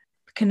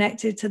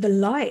connected to the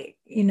light,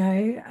 you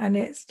know. And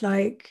it's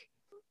like,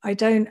 I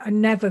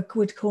never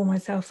would call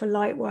myself a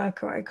light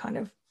worker. I kind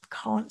of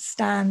can't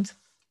stand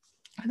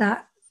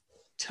that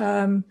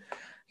term.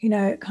 You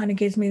know, it kind of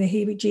gives me the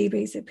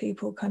heebie-jeebies that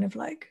people kind of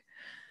like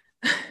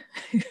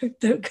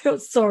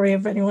sorry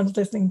if anyone's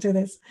listening to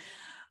this,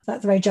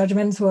 that's very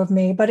judgmental of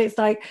me. But it's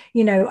like,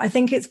 you know, I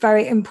think it's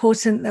very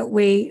important that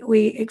we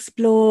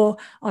explore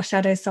our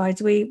shadow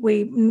sides.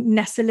 We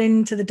nestle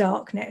into the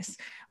darkness.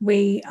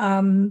 We're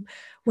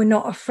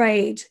not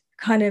afraid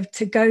kind of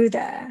to go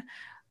there,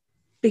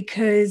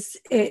 because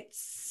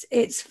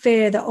it's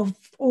fear that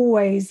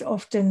always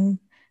often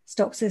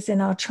stops us in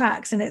our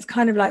tracks. And it's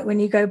kind of like when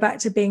you go back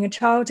to being a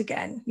child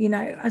again, you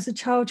know, as a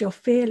child, you're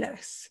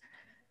fearless.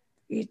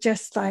 You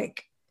just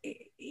like,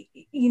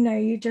 you know,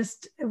 you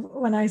just,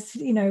 when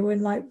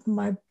like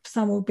my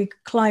son will be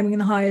climbing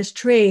the highest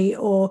tree,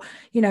 or,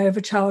 you know, if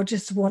a child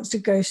just wants to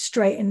go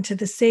straight into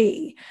the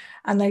sea,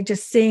 and they're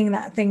just seeing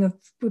that thing of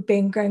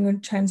going on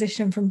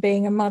transition from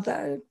being a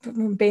mother,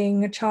 from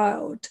being a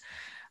child.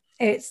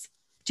 It's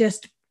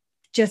just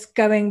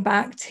going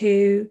back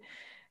to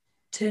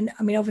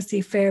I mean, obviously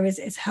fear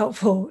is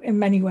helpful in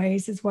many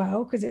ways as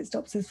well, because it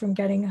stops us from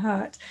getting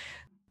hurt.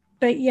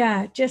 But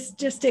yeah,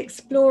 just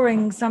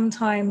exploring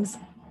sometimes,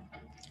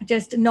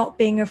 just not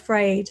being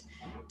afraid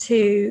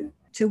to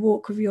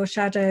walk with your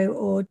shadow,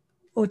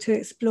 or to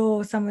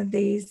explore some of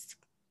these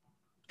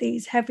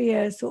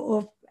heavier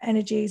sort of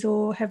energies,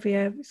 or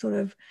heavier sort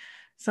of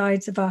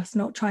sides of us,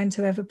 not trying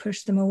to ever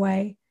push them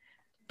away,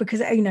 because,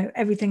 you know,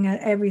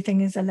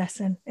 everything is a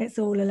lesson. It's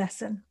all a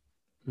lesson.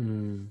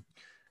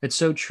 It's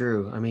so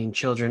true. I mean,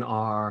 children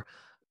are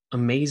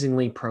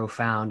amazingly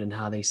profound in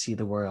how they see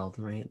the world,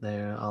 right?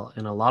 They're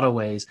in a lot of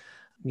ways,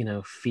 you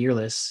know,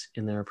 fearless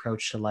in their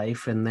approach to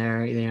life, and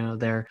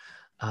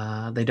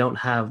they don't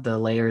have the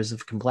layers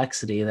of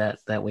complexity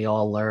that we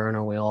all learn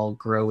or we all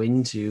grow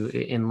into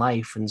in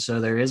life. And so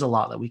there is a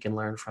lot that we can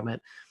learn from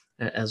it,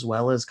 as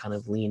well as kind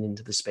of lean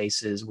into the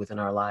spaces within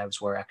our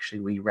lives where actually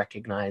we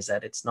recognize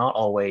that it's not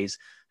always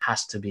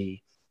has to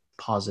be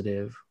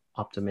positive,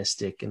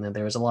 optimistic, and that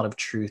there is a lot of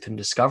truth and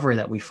discovery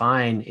that we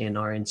find in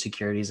our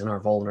insecurities and our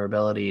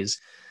vulnerabilities,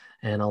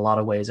 and a lot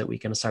of ways that we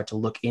can start to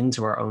look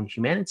into our own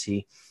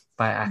humanity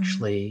by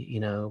actually, you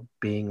know,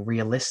 being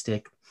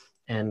realistic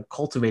and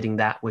cultivating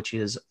that which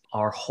is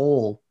our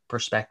whole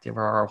perspective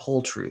or our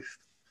whole truth.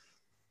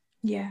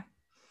 Yeah.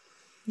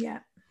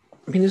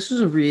 I mean, this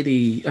was a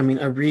really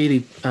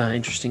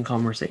interesting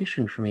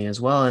conversation for me as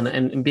well.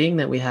 And being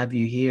that we have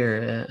you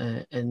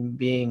here, and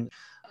being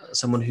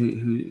someone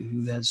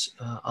who has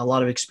a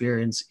lot of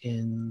experience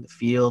in the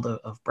field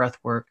of breath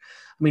work,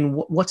 I mean,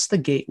 what's the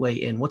gateway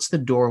in? What's the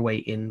doorway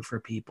in for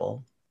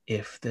people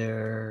if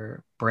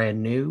they're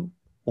brand new,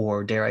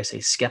 or dare I say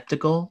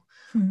skeptical,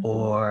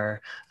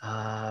 or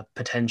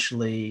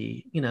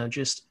potentially, you know,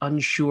 just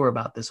unsure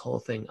about this whole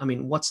thing? I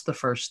mean, what's the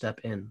first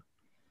step in?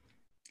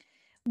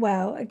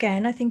 Well,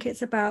 again, I think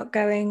it's about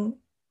going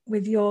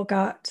with your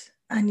gut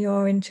and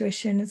your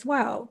intuition as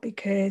well,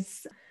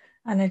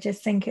 and I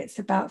just think it's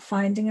about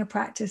finding a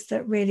practice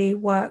that really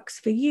works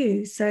for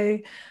you. So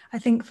I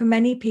think for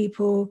many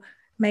people,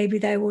 maybe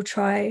they will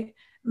try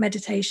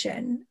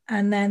meditation,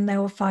 and then they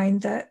will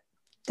find that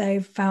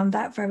they've found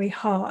that very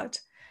hard,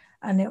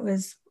 and it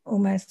was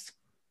almost,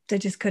 they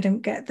just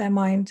couldn't get their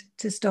mind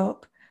to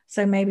stop.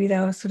 So maybe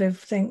they'll sort of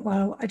think,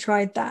 well, I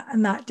tried that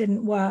and that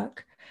didn't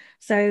work.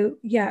 So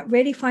yeah,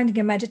 really finding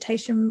a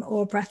meditation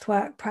or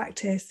breathwork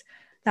practice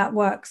that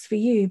works for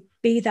you.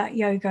 Be that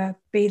yoga,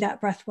 be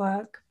that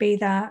breathwork, be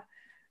that,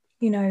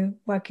 you know,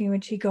 working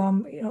with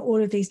qigong, you know,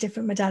 all of these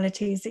different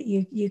modalities that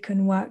you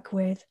can work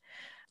with.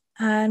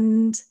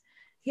 And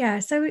yeah,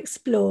 so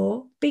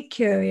explore, be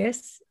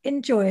curious,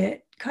 enjoy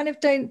it. Kind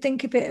of don't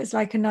think of it as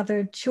like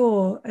another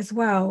chore as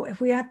well. If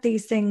we add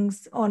these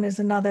things on as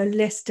another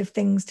list of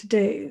things to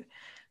do,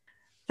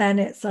 then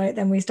it's like,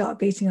 then we start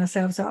beating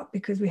ourselves up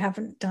because we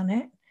haven't done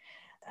it.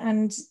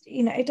 And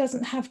it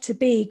doesn't have to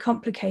be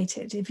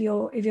complicated. If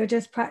you're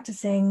just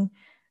practicing,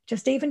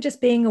 just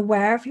being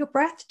aware of your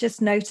breath,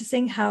 just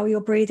noticing how you're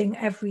breathing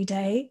every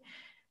day.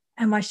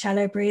 Am I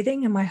shallow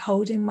breathing? Am I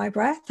holding my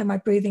breath? Am I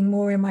breathing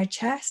more in my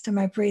chest? Am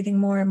I breathing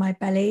more in my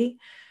belly?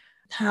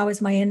 How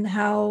is my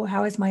inhale?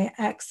 How is my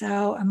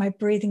exhale? Am I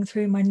breathing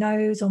through my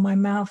nose or my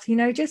mouth?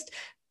 Just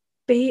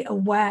be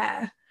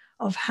aware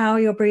of how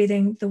you're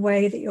breathing, the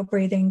way that you're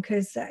breathing,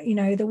 because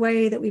the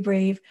way that we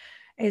breathe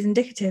is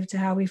indicative to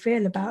how we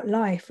feel about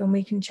life, and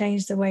we can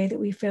change the way that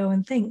we feel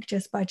and think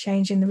just by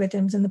changing the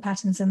rhythms and the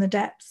patterns and the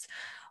depths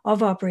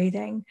of our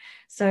breathing.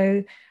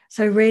 So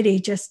really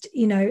just,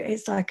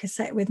 it's like I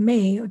said with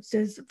me,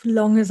 as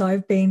long as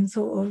I've been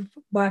sort of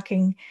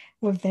working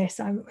with this,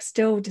 I'm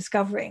still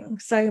discovering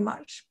so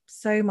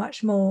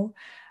much more.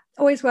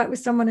 Always work with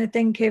someone. I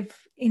think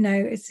if,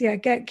 it's,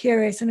 get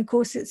curious. And of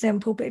course it's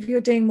simple, but if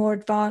you're doing more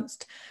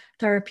advanced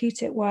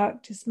therapeutic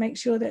work, just make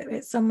sure that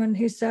it's someone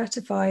who's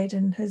certified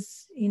and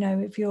has,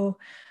 if you're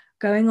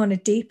going on a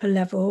deeper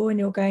level and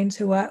you're going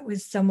to work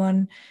with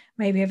someone,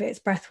 maybe if it's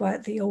breath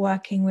work that you're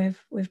working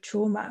with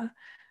trauma,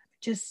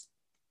 just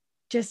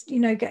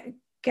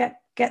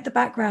get the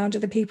background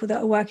of the people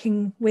that are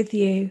working with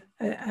you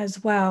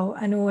as well,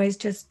 and always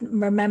just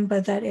remember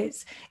that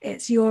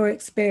it's your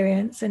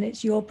experience and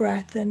it's your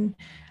breath, and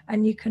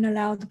you can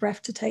allow the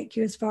breath to take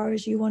you as far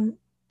as you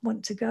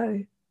want to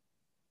go.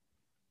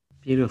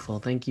 Beautiful.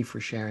 Thank you for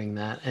sharing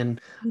that.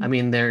 And I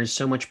mean, there's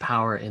so much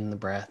power in the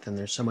breath, and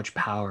there's so much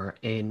power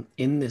in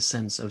this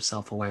sense of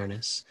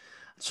self-awareness.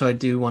 So I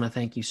do want to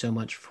thank you so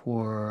much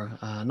for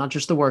not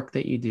just the work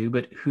that you do,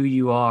 but who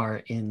you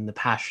are in the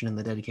passion and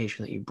the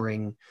dedication that you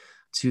bring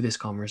to this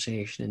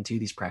conversation and to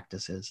these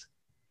practices.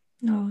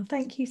 Oh,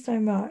 thank you so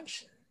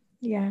much.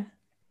 Yeah.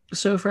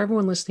 So for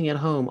everyone listening at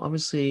home,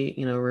 obviously,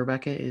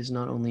 Rebecca is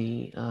not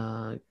only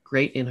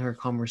great in her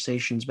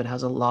conversations, but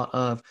has a lot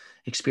of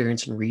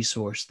experience and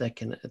resource that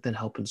can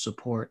help and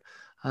support.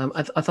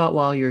 I thought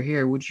while you're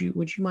here, would you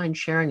mind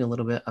sharing a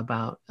little bit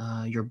about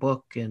your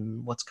book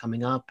and what's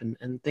coming up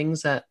and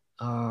things that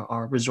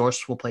are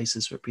resourceful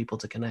places for people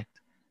to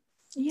connect?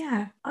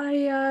 Yeah,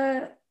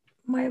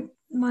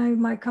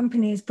 my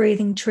company is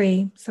Breathing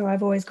Tree, so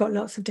I've always got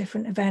lots of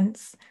different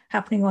events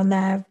happening on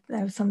there.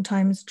 There are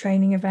sometimes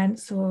training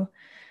events or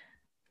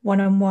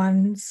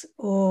one-on-ones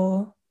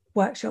or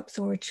workshops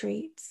or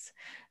retreats.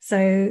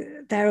 So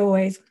they're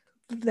always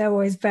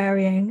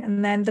varying.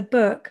 And then the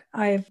book,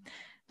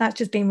 that's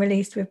just been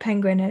released with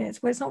Penguin, and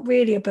it's not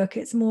really a book,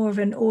 it's more of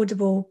an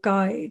audible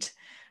guide.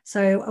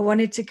 So I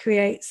wanted to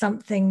create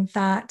something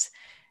that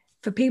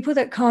for people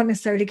that can't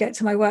necessarily get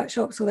to my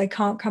workshops or they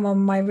can't come on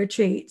my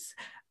retreats,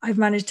 I've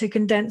managed to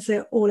condense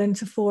it all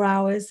into 4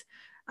 hours.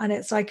 And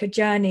it's like a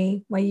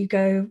journey where you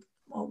go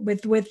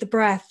with the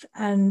breath,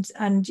 and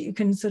you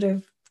can sort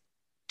of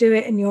do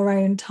it in your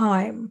own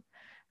time.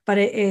 But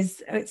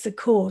it's a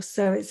course,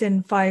 so it's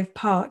in 5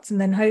 parts.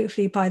 And then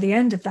hopefully by the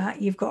end of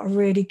that, you've got a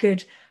really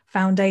good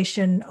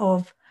foundation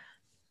of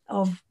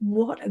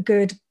what a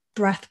good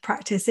breath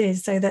practice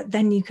is, so that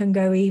then you can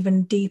go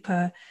even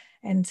deeper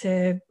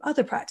into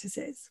other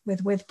practices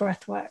with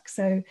breath work.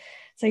 So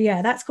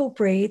yeah, that's called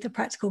Breathe, a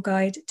practical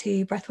guide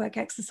to breathwork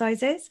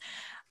exercises.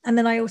 And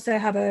then I also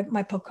have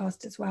my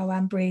podcast as well,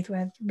 and Breathe,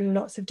 with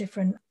lots of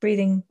different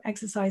breathing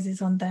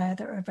exercises on there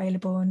that are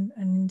available and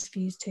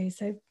interviews too.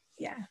 So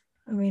yeah,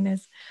 I mean,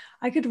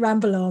 I could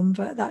ramble on,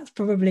 but that's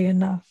probably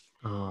enough.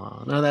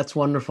 Oh, no, that's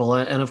wonderful.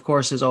 And of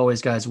course, as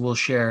always, guys, we'll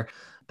share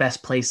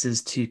best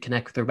places to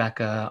connect with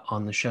Rebecca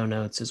on the show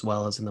notes as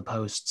well as in the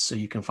posts, so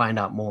you can find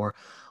out more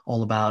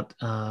all about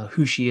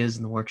who she is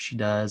and the work she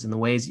does and the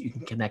ways that you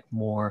can connect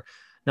more,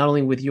 not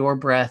only with your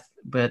breath,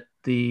 but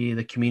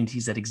the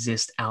communities that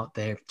exist out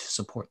there to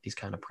support these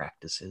kind of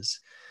practices.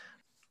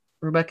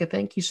 Rebecca,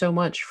 thank you so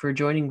much for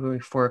joining me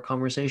for a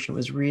conversation. It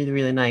was really,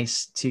 really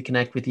nice to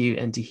connect with you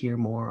and to hear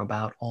more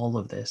about all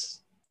of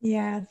this.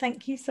 Yeah,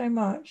 thank you so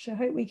much. I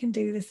hope we can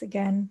do this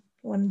again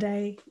one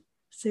day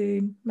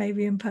soon,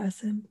 maybe in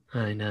person.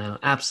 I know,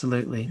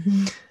 absolutely.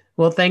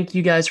 Well, thank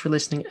you guys for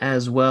listening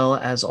as well.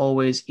 As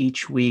always,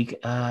 each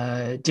week,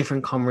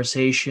 different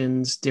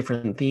conversations,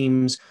 different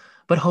themes,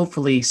 but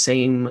hopefully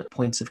same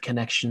points of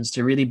connections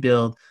to really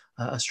build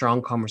a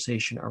strong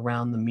conversation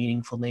around the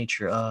meaningful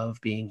nature of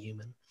being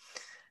human.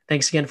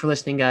 Thanks again for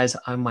listening, guys.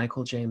 I'm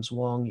Michael James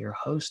Wong, your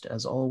host.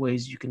 As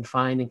always, you can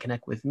find and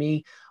connect with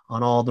me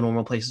on all the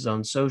normal places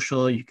on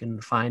social. You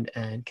can find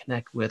and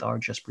connect with our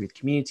Just Breathe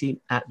community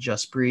at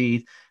Just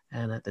Breathe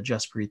and at the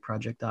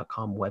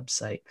justbreatheproject.com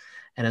website.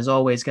 And as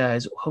always,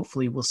 guys,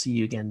 hopefully we'll see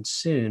you again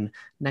soon,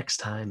 next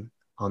time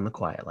on The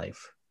Quiet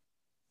Life.